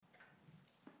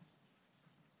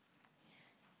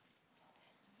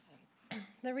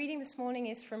The reading this morning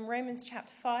is from Romans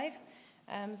chapter 5,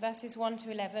 verses 1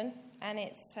 to 11, and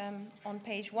it's on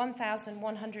page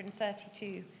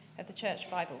 1132 of the Church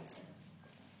Bibles.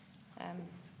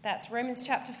 That's Romans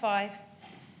chapter 5,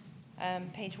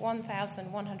 page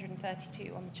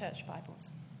 1132 on the Church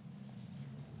Bibles.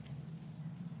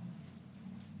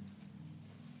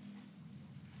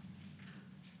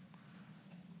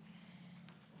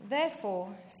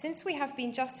 Therefore, since we have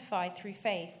been justified through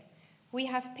faith, we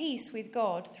have peace with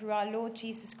God through our Lord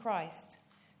Jesus Christ,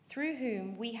 through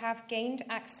whom we have gained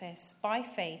access by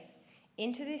faith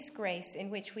into this grace in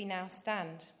which we now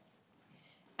stand.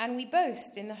 And we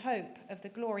boast in the hope of the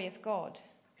glory of God.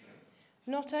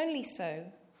 Not only so,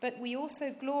 but we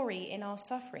also glory in our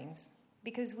sufferings,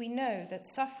 because we know that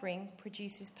suffering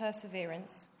produces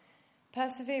perseverance,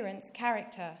 perseverance,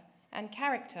 character, and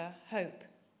character, hope.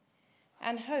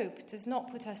 And hope does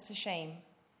not put us to shame,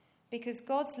 because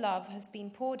God's love has been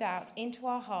poured out into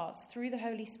our hearts through the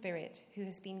Holy Spirit who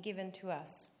has been given to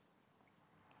us.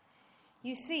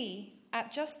 You see,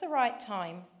 at just the right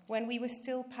time, when we were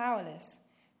still powerless,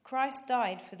 Christ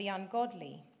died for the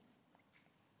ungodly.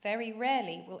 Very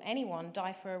rarely will anyone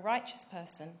die for a righteous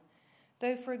person,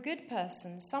 though for a good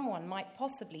person someone might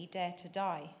possibly dare to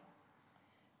die.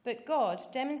 But God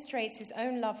demonstrates his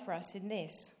own love for us in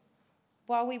this: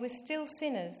 while we were still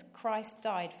sinners, Christ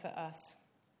died for us.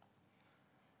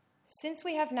 Since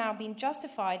we have now been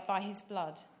justified by his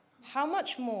blood, how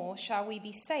much more shall we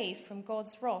be saved from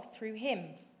God's wrath through him?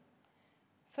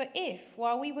 For if,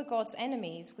 while we were God's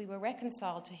enemies, we were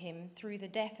reconciled to him through the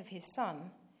death of his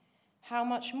Son, how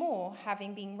much more,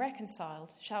 having been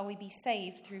reconciled, shall we be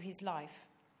saved through his life?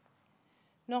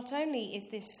 Not only is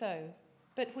this so,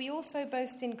 but we also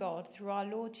boast in God through our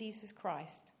Lord Jesus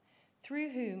Christ, through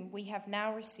whom we have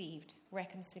now received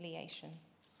reconciliation.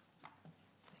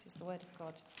 This is the word of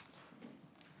God.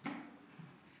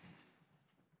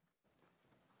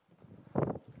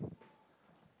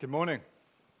 Good morning.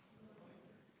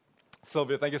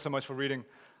 Sylvia, thank you so much for reading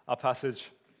our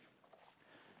passage.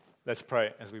 Let's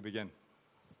pray as we begin.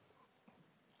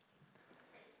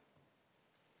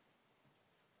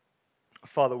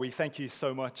 Father, we thank you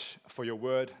so much for your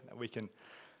word, that we can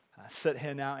sit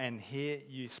here now and hear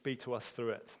you speak to us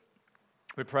through it.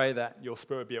 We pray that your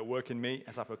Spirit be at work in me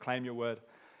as I proclaim your word,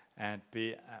 and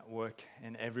be at work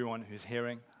in everyone who's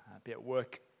hearing, be at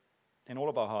work in all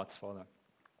of our hearts, Father.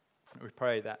 We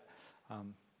pray that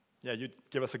you'd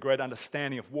give us a great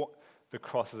understanding of what the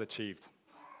cross has achieved.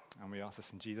 And we ask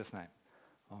this in Jesus' name.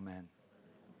 Amen.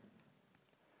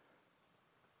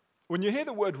 When you hear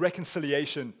the word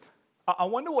reconciliation, I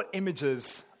wonder what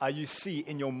images you see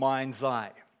in your mind's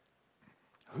eye.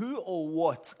 Who or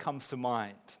what comes to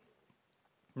mind?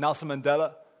 Nelson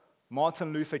Mandela,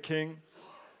 Martin Luther King,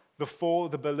 the fall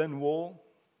of the Berlin Wall,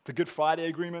 the Good Friday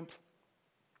Agreement.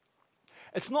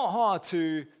 It's not hard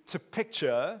to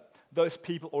picture those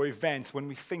people or events when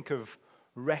we think of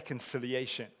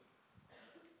reconciliation.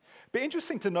 Be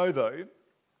interesting to know, though,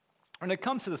 when it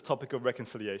comes to this topic of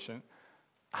reconciliation,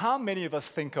 how many of us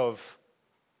think of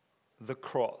the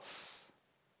cross?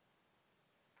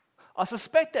 I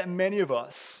suspect that many of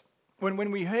us,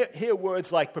 when we hear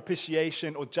words like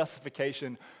propitiation or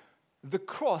justification, the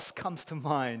cross comes to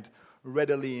mind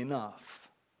readily enough.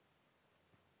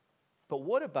 But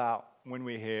what about when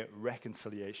we hear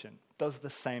reconciliation? Does the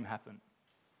same happen?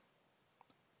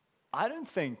 I don't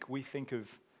think we think of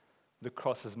the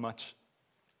cross as much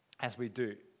as we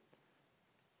do.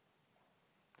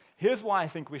 Here's why I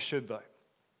think we should, though.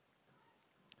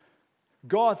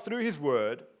 God, through his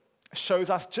word, shows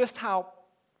us just how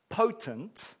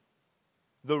potent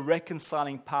the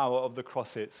reconciling power of the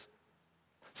cross is.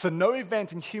 So no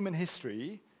event in human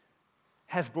history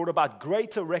has brought about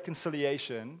greater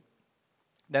reconciliation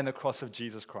than the cross of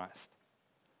Jesus Christ.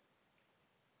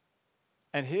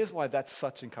 And here's why that's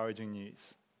such encouraging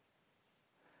news.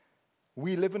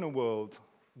 We live in a world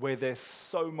where there's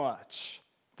so much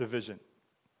division.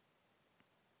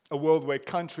 A world where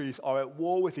countries are at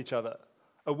war with each other.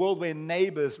 A world where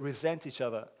neighbors resent each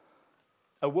other.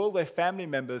 A world where family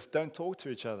members don't talk to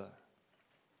each other.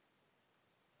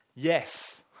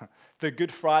 Yes, the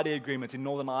Good Friday Agreement in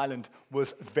Northern Ireland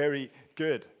was very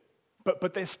good.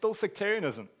 But there's still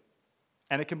sectarianism.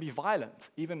 And it can be violent,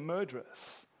 even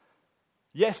murderous.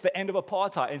 Yes, the end of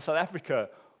apartheid in South Africa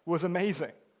was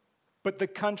amazing. But the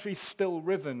country's still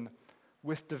riven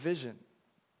with division.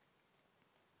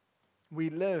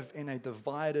 We live in a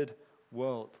divided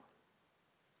world.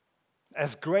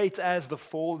 As great as the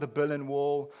fall of the Berlin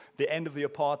Wall, the end of the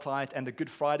apartheid, and the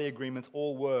Good Friday Agreement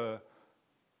all were,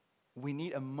 we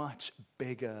need a much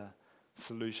bigger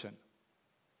solution.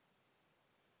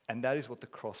 And that is what the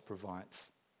cross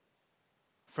provides.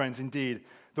 Friends, indeed,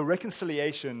 the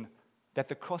reconciliation that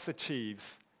the cross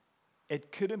achieves,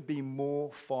 it couldn't be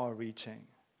more far-reaching.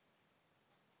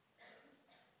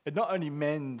 It not only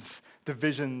mends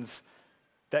divisions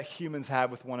that humans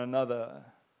have with one another,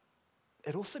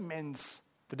 it also mends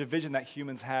the division that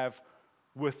humans have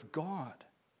with God.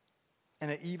 And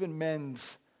it even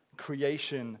mends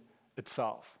creation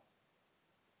itself.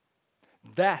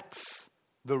 That's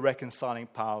the reconciling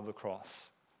power of the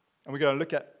cross. And we're going to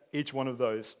look at each one of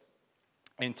those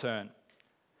in turn. And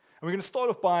we're going to start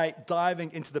off by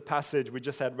diving into the passage we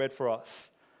just had read for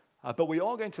us. But we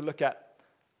are going to look at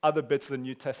other bits of the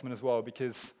New Testament as well,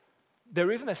 because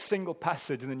there isn't a single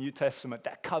passage in the New Testament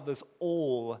that covers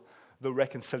all the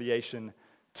reconciliation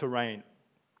terrain.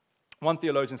 One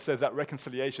theologian says that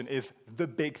reconciliation is the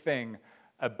big thing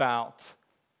about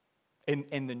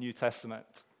in the New Testament.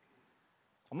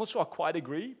 I'm not sure I quite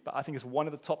agree, but I think it's one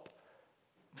of the top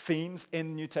themes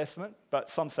in the New Testament, but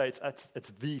some say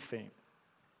it's the theme.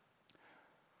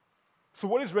 So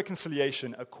what is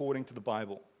reconciliation according to the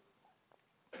Bible?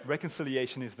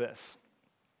 Reconciliation is this.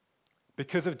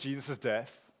 Because of Jesus'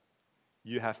 death,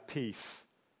 you have peace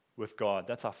with God.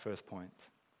 That's our first point.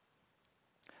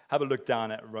 Have a look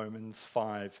down at Romans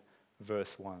 5,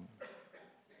 verse 1.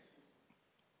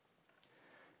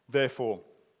 Therefore,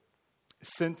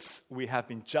 since we have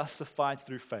been justified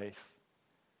through faith,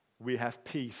 we have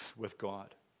peace with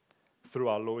God through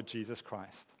our Lord Jesus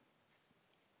Christ.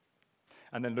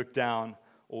 And then look down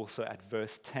also at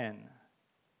verse 10.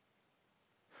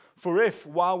 For if,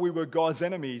 while we were God's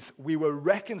enemies, we were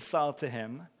reconciled to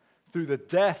him through the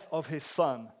death of his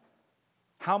Son,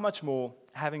 how much more,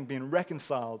 having been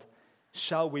reconciled,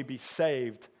 shall we be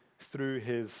saved through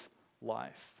his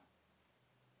life?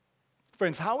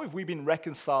 Friends, how have we been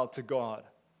reconciled to God?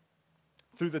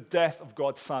 Through the death of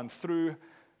God's Son, through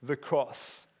the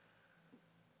cross.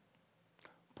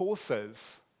 Paul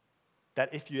says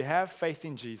that if you have faith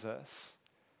in Jesus,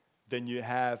 then you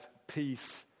have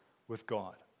peace with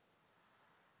God.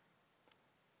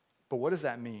 But what does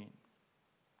that mean?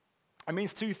 It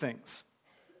means two things.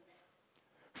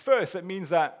 First, it means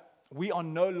that we are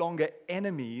no longer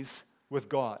enemies with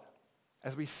God,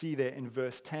 as we see there in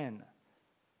verse 10.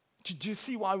 Do you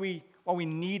see why we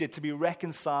needed to be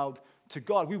reconciled to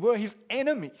God? We were his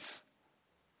enemies.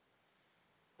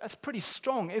 That's pretty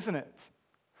strong, isn't it?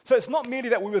 So it's not merely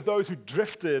that we were those who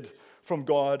drifted from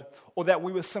God or that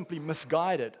we were simply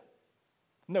misguided.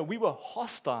 No, we were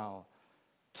hostile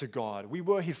to God. We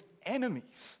were his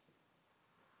enemies.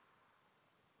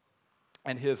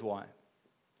 And here's why.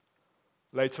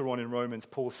 Later on in Romans,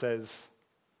 Paul says,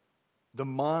 the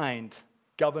mind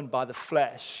governed by the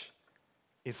flesh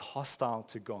is hostile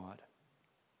to God.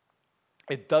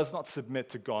 It does not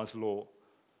submit to God's law,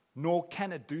 nor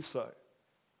can it do so.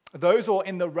 Those who are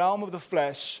in the realm of the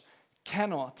flesh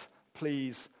cannot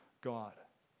please God.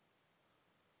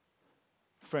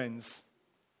 Friends,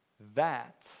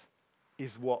 that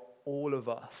is what all of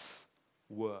us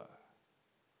were.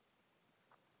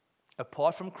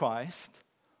 Apart from Christ,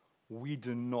 we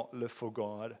do not live for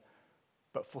God,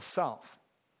 but for self.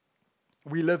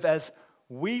 We live as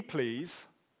we please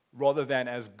rather than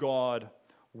as God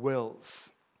wills.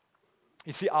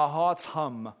 You see, our hearts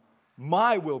hum,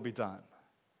 my will be done,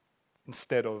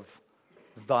 instead of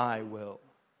thy will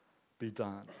be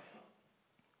done.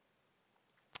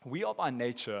 We are by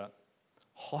nature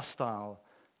hostile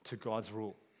to God's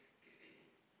rule,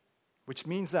 which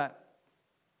means that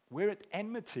we're at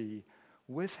enmity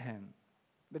with him.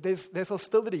 But there's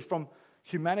hostility from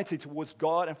humanity towards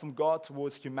God and from God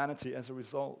towards humanity as a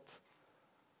result.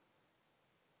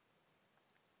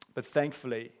 But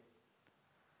thankfully,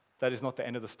 that is not the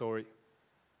end of the story.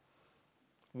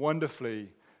 Wonderfully,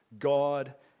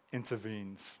 God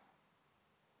intervenes.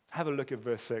 Have a look at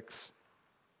verse 6.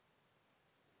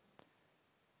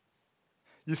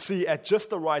 You see, at just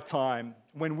the right time,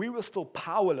 when we were still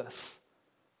powerless,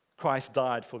 Christ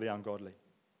died for the ungodly.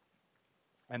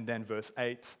 And then verse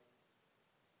 8.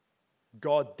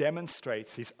 God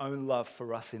demonstrates his own love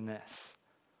for us in this.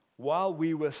 While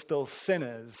we were still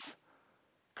sinners,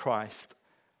 Christ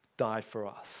died for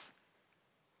us.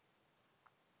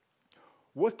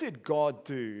 What did God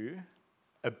do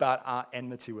about our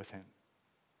enmity with him?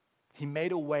 He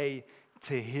made a way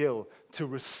to heal, to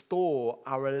restore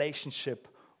our relationship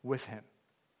with him.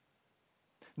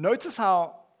 Notice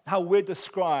how we're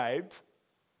described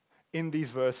in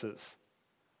these verses.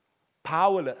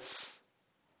 Powerless,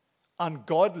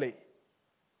 ungodly,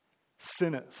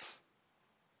 sinners.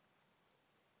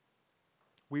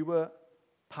 We were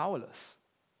powerless.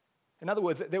 In other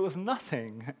words, there was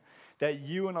nothing that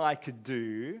you and I could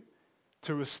do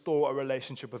to restore a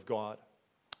relationship with God.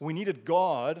 We needed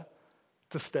God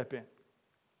to step in.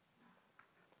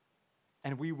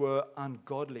 And we were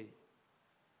ungodly.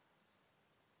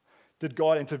 Did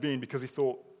God intervene because he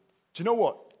thought, do you know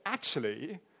what?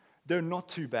 Actually, they're not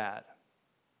too bad.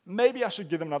 Maybe I should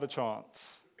give them another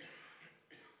chance.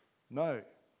 No,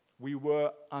 we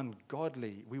were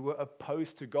ungodly. We were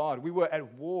opposed to God. We were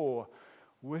at war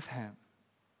with him.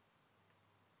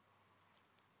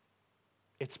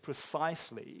 It's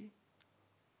precisely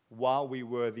while we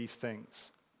were these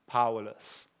things,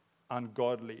 powerless,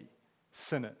 ungodly,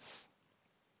 sinners,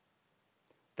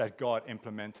 that God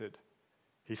implemented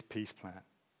his peace plan.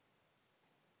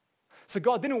 So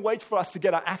God didn't wait for us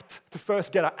to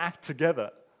first get our act together.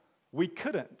 We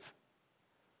couldn't.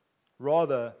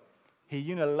 Rather, he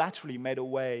unilaterally made a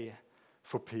way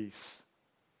for peace.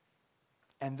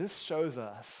 And this shows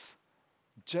us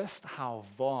just how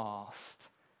vast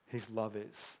his love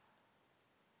is.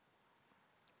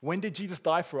 When did Jesus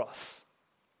die for us?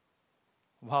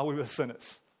 While we were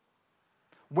sinners.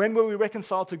 When were we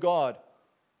reconciled to God?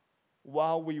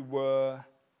 While we were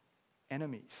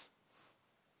enemies.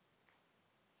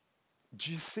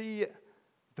 Do you see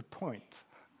the point?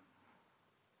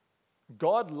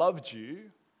 God loved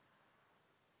you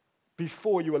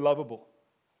before you were lovable.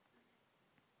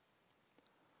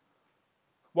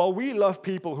 While we love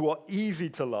people who are easy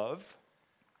to love,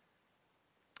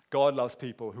 God loves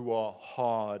people who are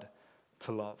hard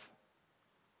to love.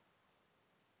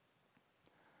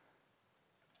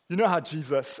 You know how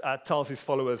Jesus tells his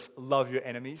followers, love your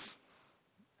enemies?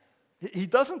 He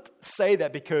doesn't say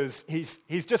that because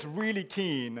he's just really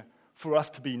keen for us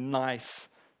to be nice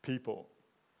people.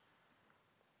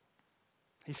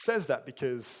 He says that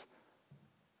because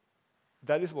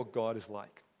that is what God is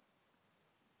like.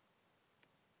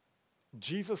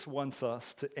 Jesus wants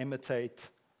us to imitate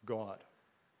God,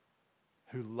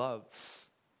 who loves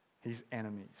his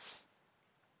enemies.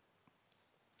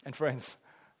 And friends,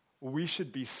 we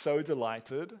should be so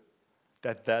delighted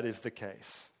that that is the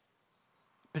case.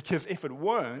 Because if it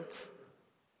weren't,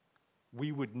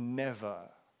 we would never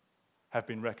have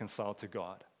been reconciled to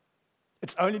God.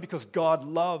 It's only because God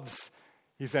loves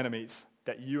his enemies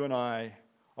that you and I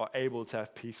are able to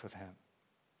have peace with him.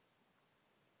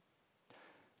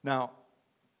 Now,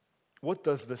 what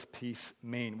does this peace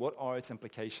mean? What are its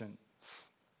implications?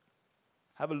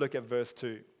 Have a look at verse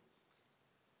 2.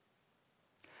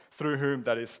 Through whom,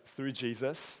 that is, through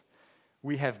Jesus,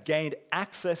 we have gained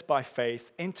access by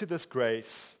faith into this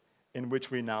grace in which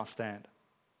we now stand.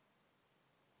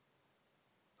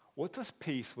 What does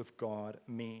peace with God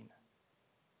mean?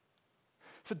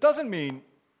 So it doesn't mean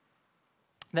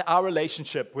that our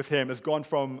relationship with him has gone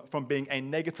from being a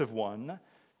negative one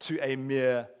to a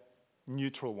mere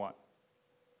neutral one.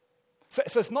 So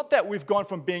it's not that we've gone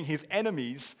from being his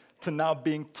enemies to now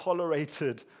being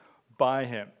tolerated by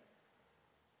him.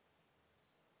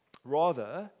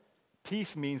 Rather,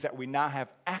 peace means that we now have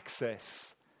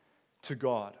access to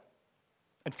God.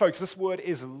 And folks, this word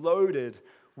is loaded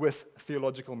with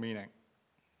theological meaning.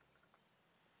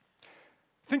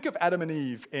 Think of Adam and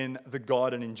Eve in the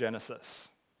garden in Genesis.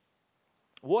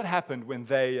 What happened when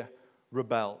they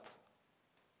rebelled?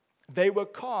 They were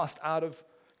cast out of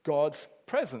God's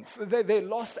presence. They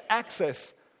lost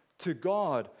access to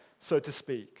God, so to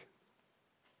speak.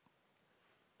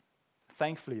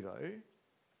 Thankfully, though,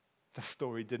 the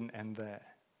story didn't end there.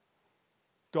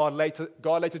 God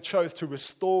later chose to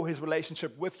restore his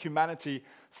relationship with humanity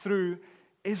through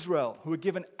Israel, who were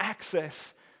given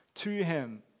access to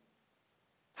him.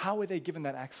 How were they given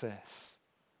that access?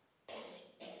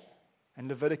 In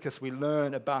Leviticus, we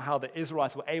learn about how the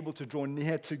Israelites were able to draw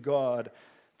near to God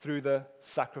through the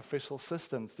sacrificial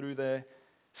system, through their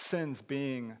sins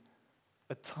being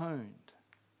atoned.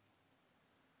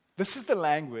 This is the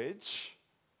language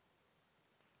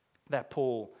that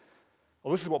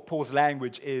this is what Paul's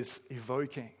language is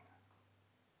evoking.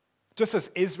 Just as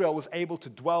Israel was able to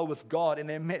dwell with God in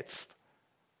their midst,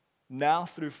 now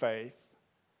through faith,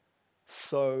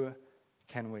 so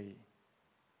can we.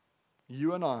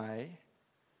 You and I,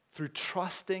 through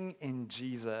trusting in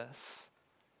Jesus,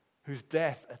 whose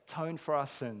death atoned for our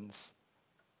sins,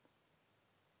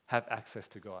 have access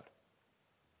to God.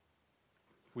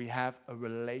 We have a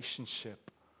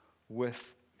relationship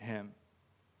with him.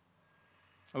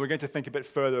 And we're going to think a bit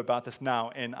further about this now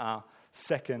in our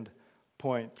second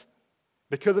point.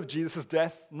 Because of Jesus'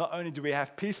 death, not only do we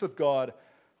have peace with God,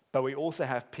 but we also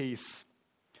have peace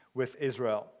with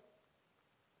Israel.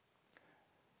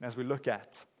 And as we look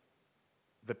at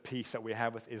the peace that we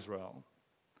have with Israel,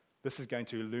 this is going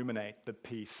to illuminate the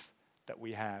peace that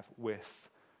we have with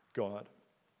God.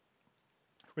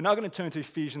 We're now going to turn to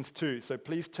Ephesians 2, so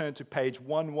please turn to page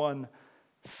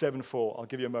 1174. I'll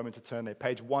give you a moment to turn there.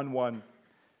 Page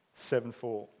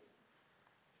 1174.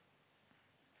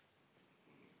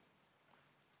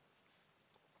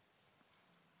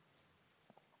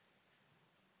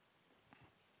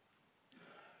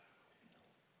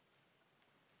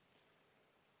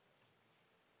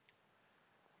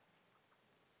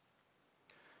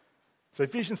 So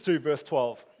Ephesians 2, verse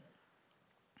 12.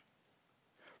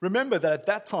 Remember that at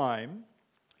that time,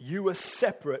 you were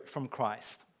separate from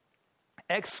Christ,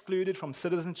 excluded from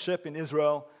citizenship in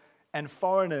Israel, and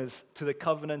foreigners to the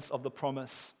covenants of the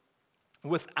promise,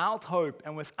 without hope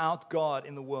and without God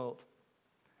in the world.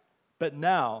 But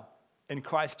now, in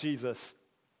Christ Jesus,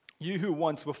 you who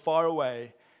once were far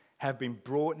away have been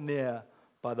brought near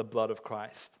by the blood of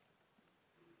Christ.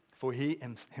 For he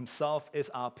himself is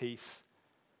our peace,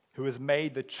 who has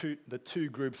made the two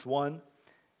groups one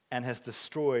and has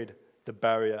destroyed the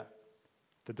barrier,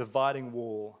 the dividing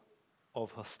wall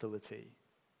of hostility.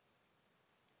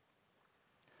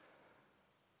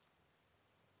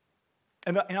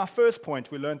 And in our first point,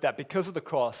 we learned that because of the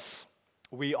cross,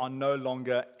 we are no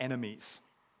longer enemies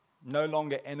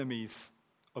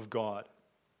of God.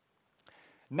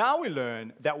 Now we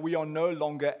learn that we are no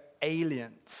longer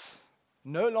aliens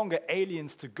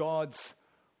to God's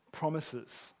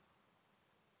promises.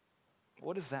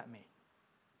 What does that mean?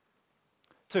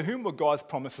 To whom were God's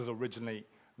promises originally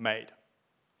made?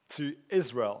 To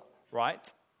Israel,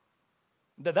 right?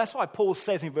 That's why Paul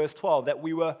says in verse 12 that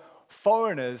we were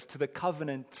foreigners to the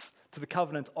covenant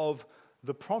of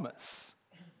the promise.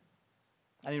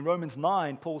 And in Romans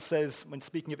 9, Paul says, when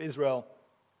speaking of Israel,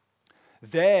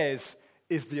 theirs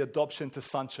is the adoption to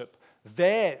sonship.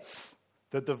 Theirs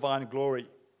the divine glory,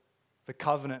 the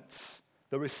covenants,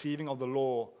 the receiving of the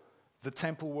law, the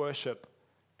temple worship,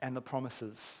 and the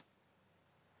promises.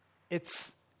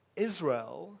 It's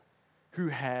Israel who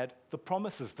had the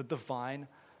promises, the divine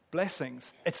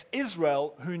blessings. It's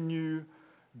Israel who knew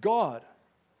God.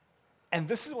 And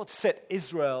this is what set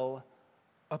Israel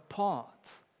apart.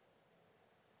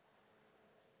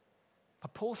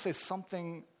 But Paul says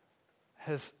something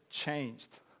has changed.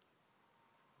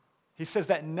 He says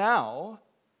that now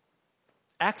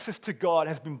access to God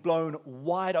has been blown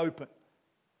wide open.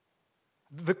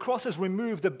 The cross has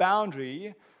removed the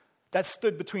boundary that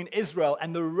stood between Israel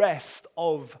and the rest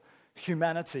of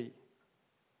humanity.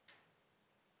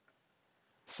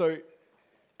 So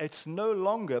it's no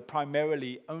longer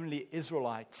primarily only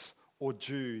Israelites or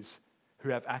Jews who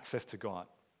have access to God.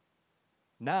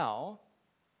 Now,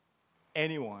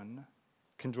 anyone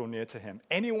can draw near to him.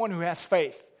 Anyone who has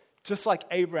faith, just like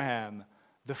Abraham,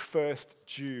 the first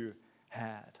Jew,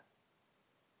 had.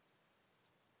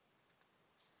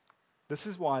 This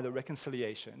is why the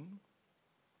reconciliation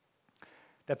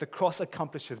that the cross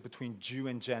accomplishes between Jew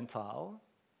and Gentile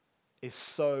is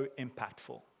so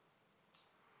impactful.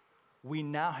 We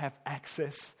now have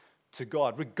access to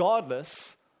God,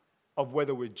 regardless of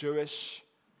whether we're Jewish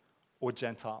or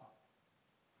Gentile.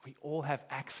 We all have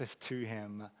access to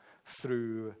him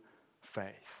through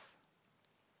faith.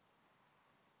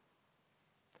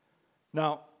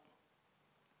 Now,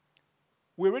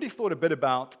 we already thought a bit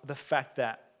about the fact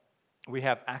that we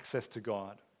have access to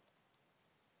God.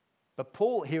 But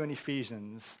Paul here in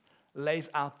Ephesians lays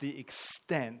out the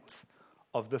extent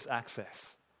of this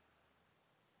access.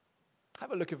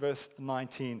 Have a look at verse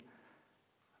 19.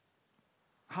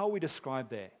 How are we described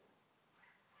there?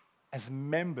 As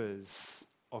members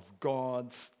of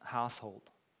God's household.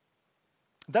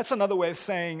 That's another way of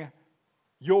saying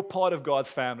you're part of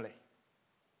God's family.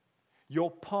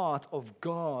 You're part of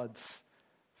God's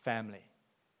family.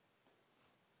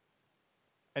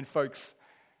 And folks,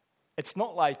 it's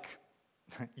not like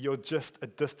you're just a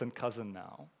distant cousin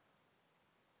now.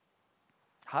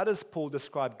 How does Paul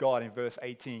describe God in verse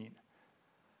 18?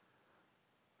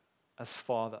 As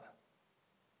Father.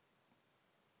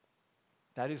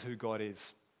 That is who God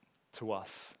is to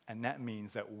us, and that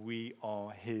means that we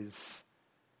are his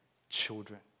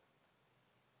children.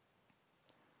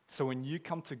 So when you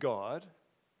come to God,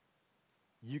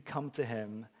 you come to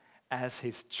him as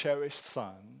his cherished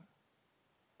son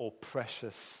or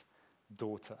precious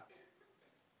daughter.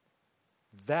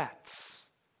 That's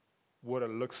what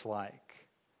it looks like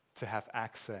to have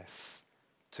access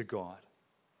to God.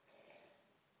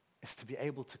 Is to be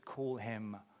able to call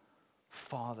him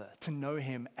Father, to know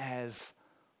him as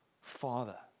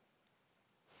Father.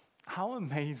 How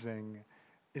amazing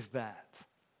is that?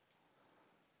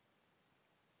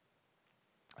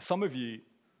 Some of you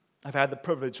have had the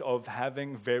privilege of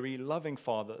having very loving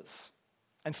fathers.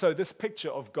 And so this picture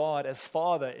of God as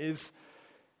Father is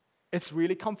It's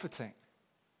really comforting.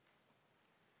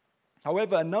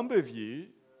 However, a number of you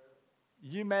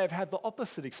may have had the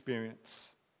opposite experience.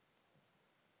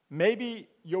 Maybe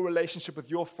your relationship with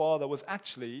your father was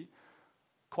actually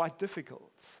quite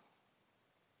difficult.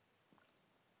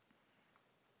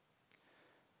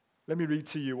 Let me read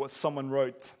to you what someone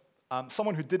wrote.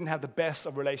 Someone who didn't have the best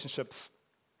of relationships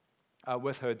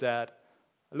with her dad.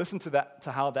 Listen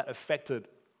to how that affected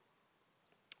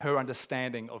her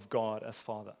understanding of God as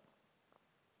Father.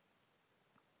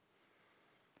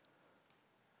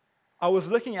 I was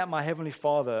looking at my Heavenly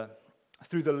Father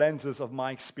through the lenses of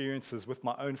my experiences with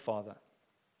my own father.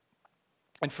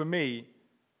 And for me,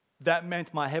 that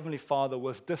meant my Heavenly Father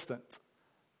was distant,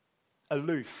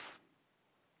 aloof,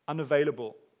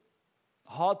 unavailable,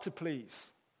 hard to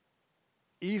please,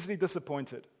 easily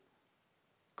disappointed,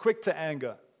 quick to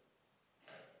anger,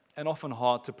 and often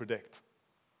hard to predict.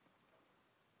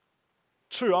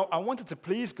 True, I wanted to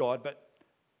please God, but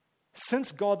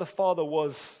since God the Father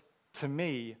was, to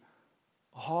me,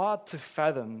 hard to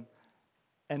fathom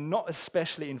and not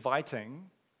especially inviting,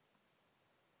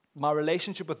 my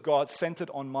relationship with God centered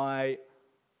on my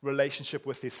relationship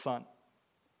with His Son.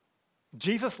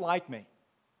 Jesus liked me.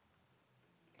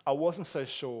 I wasn't so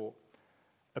sure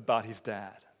about His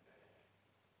dad.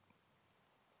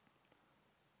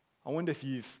 I wonder if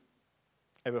you've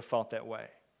ever felt that way.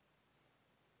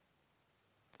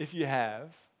 If you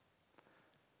have,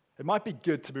 it might be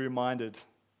good to be reminded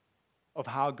of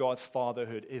how God's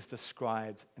fatherhood is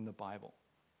described in the Bible.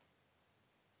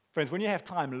 Friends, when you have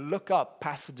time, look up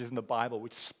passages in the Bible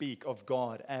which speak of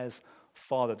God as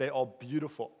Father. They are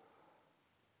beautiful.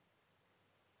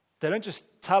 They don't just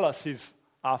tell us He's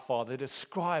our Father, they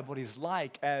describe what He's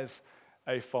like as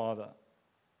a Father.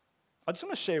 I just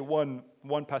want to share one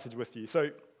passage with you. So,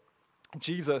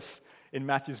 Jesus in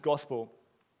Matthew's Gospel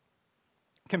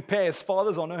compares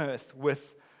fathers on earth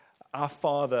with our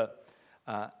Father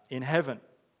in heaven.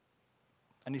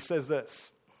 And He says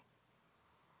this: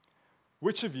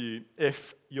 which of you,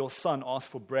 if your son asks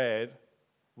for bread,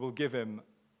 will give him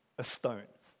a stone?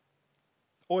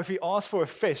 Or if he asks for a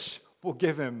fish, will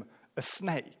give him a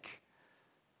snake?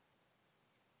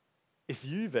 If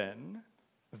you then,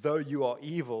 though you are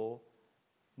evil,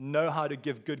 know how to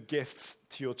give good gifts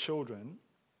to your children,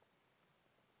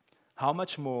 how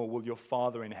much more will your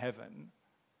Father in heaven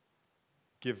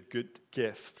give good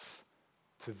gifts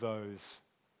to those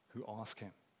who ask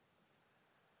Him?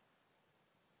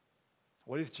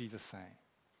 What is Jesus saying?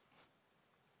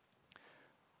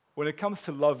 When it comes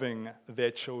to loving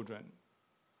their children,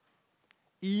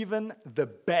 even the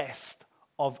best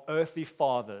of earthly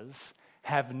fathers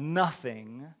have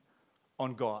nothing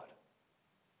on God.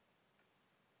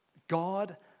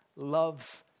 God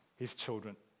loves His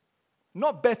children.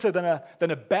 Not better than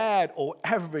a bad or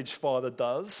average father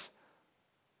does,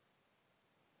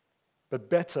 but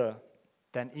better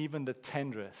than even the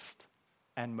tenderest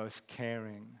and most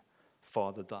caring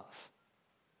Father does.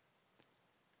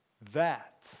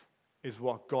 That is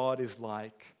what God is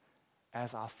like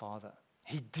as our Father.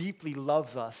 He deeply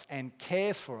loves us and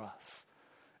cares for us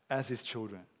as His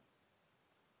children.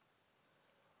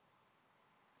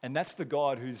 And that's the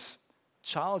God whose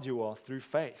child you are through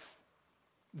faith.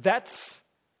 That's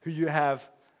who you have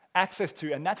access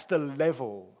to, and that's the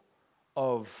level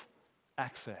of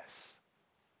access.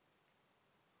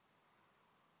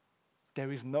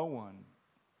 There is no one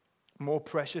more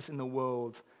precious in the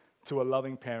world to a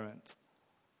loving parent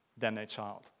than their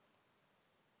child.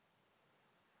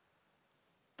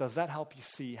 Does that help you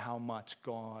see how much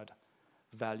God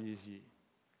values you?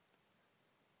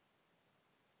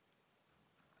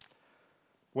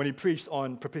 When he preached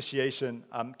on propitiation,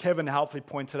 Kevin helpfully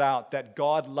pointed out that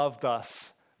God loved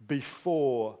us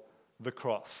before the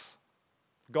cross.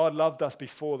 God loved us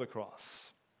before the cross.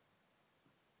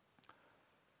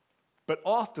 But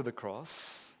after the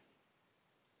cross,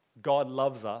 God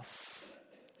loves us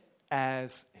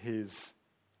as His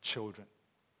children.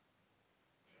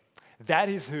 That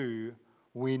is who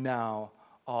we now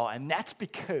are. And that's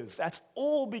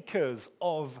all because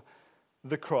of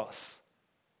the cross.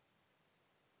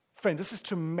 Friends, this is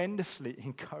tremendously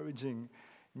encouraging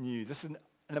news. This is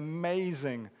an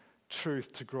amazing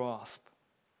truth to grasp.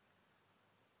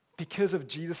 Because of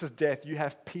Jesus' death, you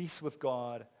have peace with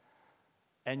God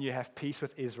and you have peace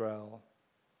with Israel,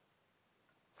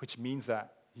 which means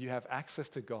that you have access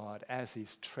to God as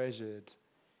His treasured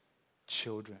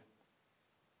children.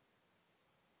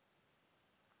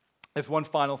 There's one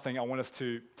final thing I want us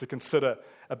to consider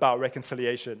about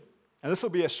reconciliation. And this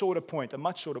will be a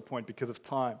much shorter point because of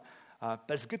time. But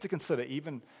it's good to consider,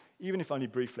 even if only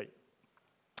briefly.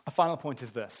 A final point is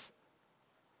this.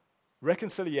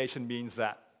 Reconciliation means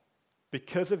that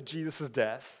because of Jesus'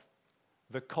 death,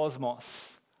 the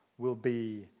cosmos will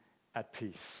be at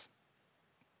peace.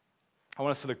 I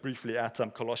want us to look briefly at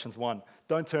Colossians 1.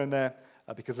 Don't turn there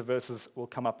because the verses will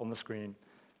come up on the screen.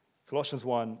 Colossians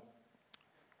 1,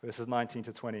 verses 19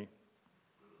 to 20.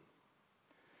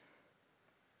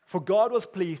 For God was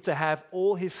pleased to have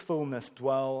all his fullness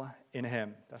dwell in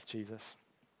him, that's Jesus,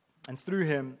 and through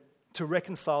him to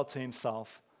reconcile to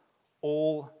himself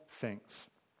all things,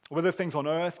 whether things on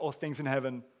earth or things in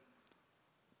heaven,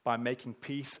 by making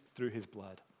peace through his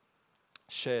blood,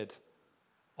 shed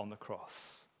on the cross.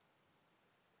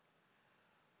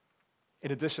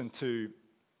 In addition to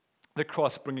the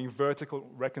cross bringing vertical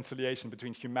reconciliation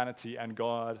between humanity and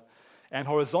God, and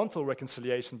horizontal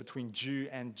reconciliation between Jew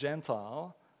and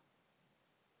Gentile,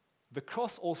 the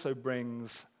cross also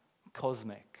brings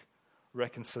cosmic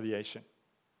reconciliation.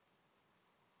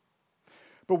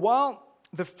 But while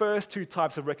the first two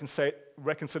types of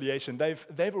reconciliation,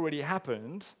 they've already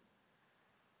happened,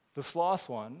 this last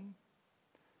one,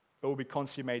 it will be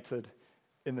consummated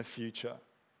in the future.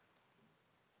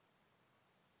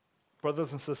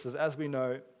 Brothers and sisters, as we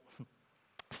know,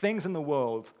 things in the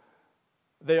world,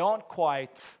 they aren't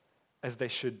quite as they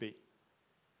should be,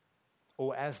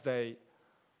 or as they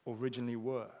originally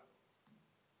were.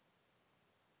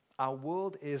 Our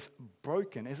world is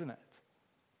broken, isn't it?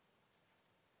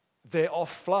 There are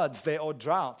floods, there are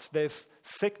droughts, there's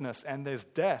sickness and there's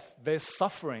death, there's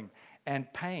suffering and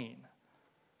pain.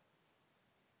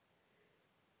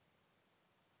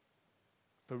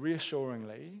 But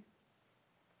reassuringly,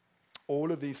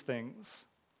 all of these things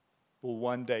will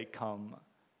one day come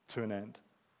to an end.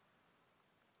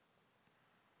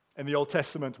 In the Old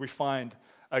Testament, we find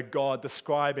a God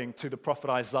describing to the prophet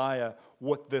Isaiah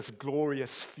what this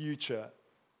glorious future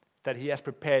that he has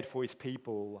prepared for his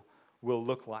people will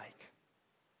look like.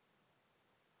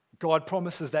 God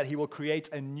promises that he will create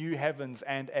a new heavens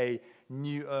and a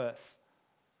new earth,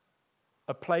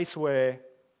 a place where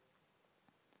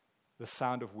the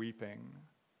sound of weeping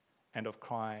and of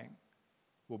crying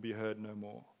will be heard no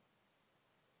more.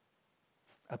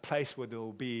 A place where there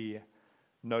will be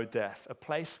no death, a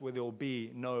place where there will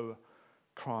be no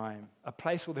crime, a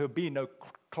place where there will be no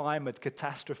climate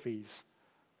catastrophes,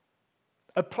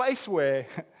 a place where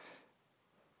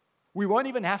we won't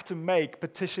even have to make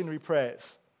petitionary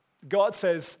prayers. God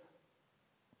says,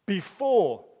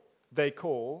 before they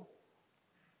call,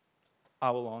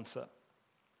 I will answer.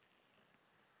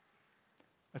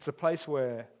 It's a place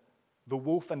where the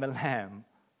wolf and the lamb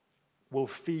will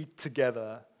feed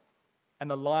together and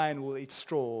the lion will eat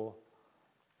straw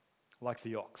like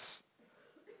the ox.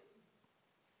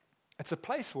 It's a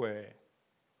place where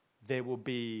there will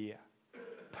be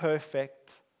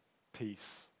perfect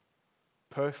peace,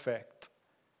 perfect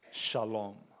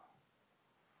shalom.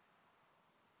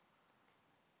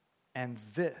 And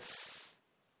this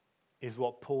is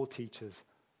what Paul teaches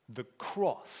the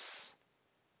cross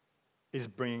is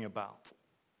bringing about.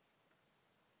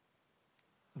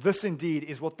 This indeed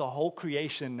is what the whole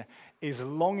creation is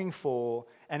longing for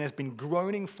and has been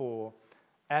groaning for,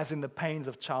 as in the pains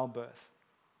of childbirth.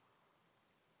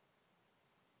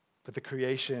 But the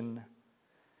creation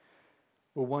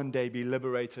will one day be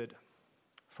liberated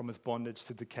from its bondage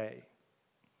to decay.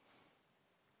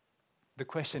 The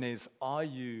question is, are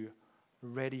you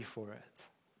ready for it?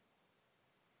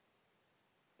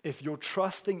 If you're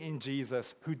trusting in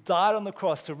Jesus, who died on the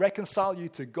cross to reconcile you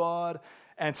to God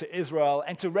and to Israel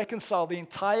and to reconcile the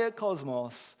entire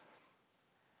cosmos,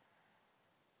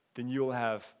 then you will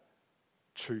have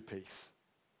true peace.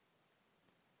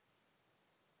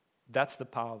 That's the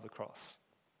power of the cross.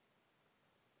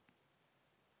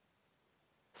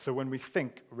 So when we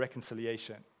think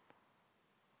reconciliation,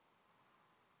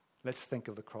 let's think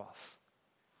of the cross.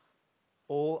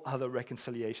 All other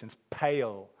reconciliations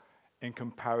pale in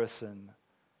comparison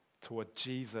to what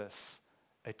Jesus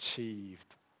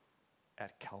achieved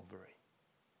at Calvary.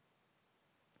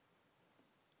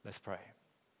 Let's pray.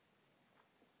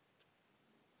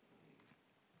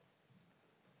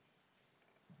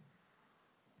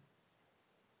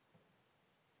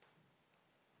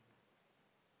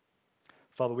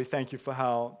 Father, we thank you for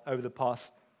how over the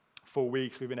past 4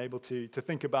 weeks we've been able to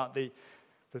think about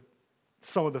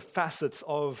some of the facets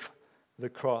of the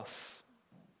cross.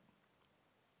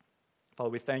 Father,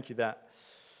 we thank you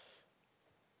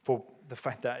for the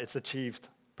fact that it's achieved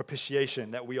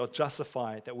propitiation, that we are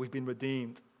justified, that we've been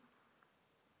redeemed.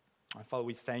 And Father,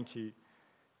 we thank you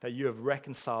that you have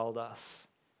reconciled us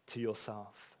to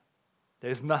yourself.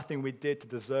 There's nothing we did to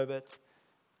deserve it.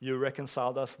 You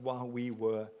reconciled us while we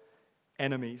were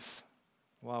enemies,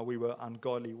 while we were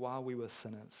ungodly, while we were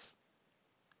sinners.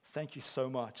 Thank you so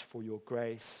much for your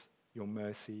grace, your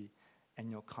mercy, and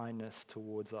your kindness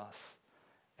towards us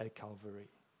at Calvary.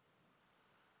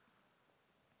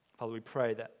 Father, we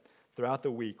pray that throughout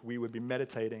the week we would be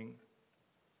meditating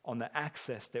on the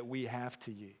access that we have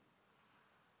to you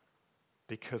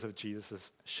because of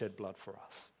Jesus' shed blood for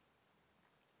us.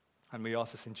 And we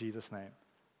ask this in Jesus' name.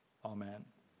 Amen.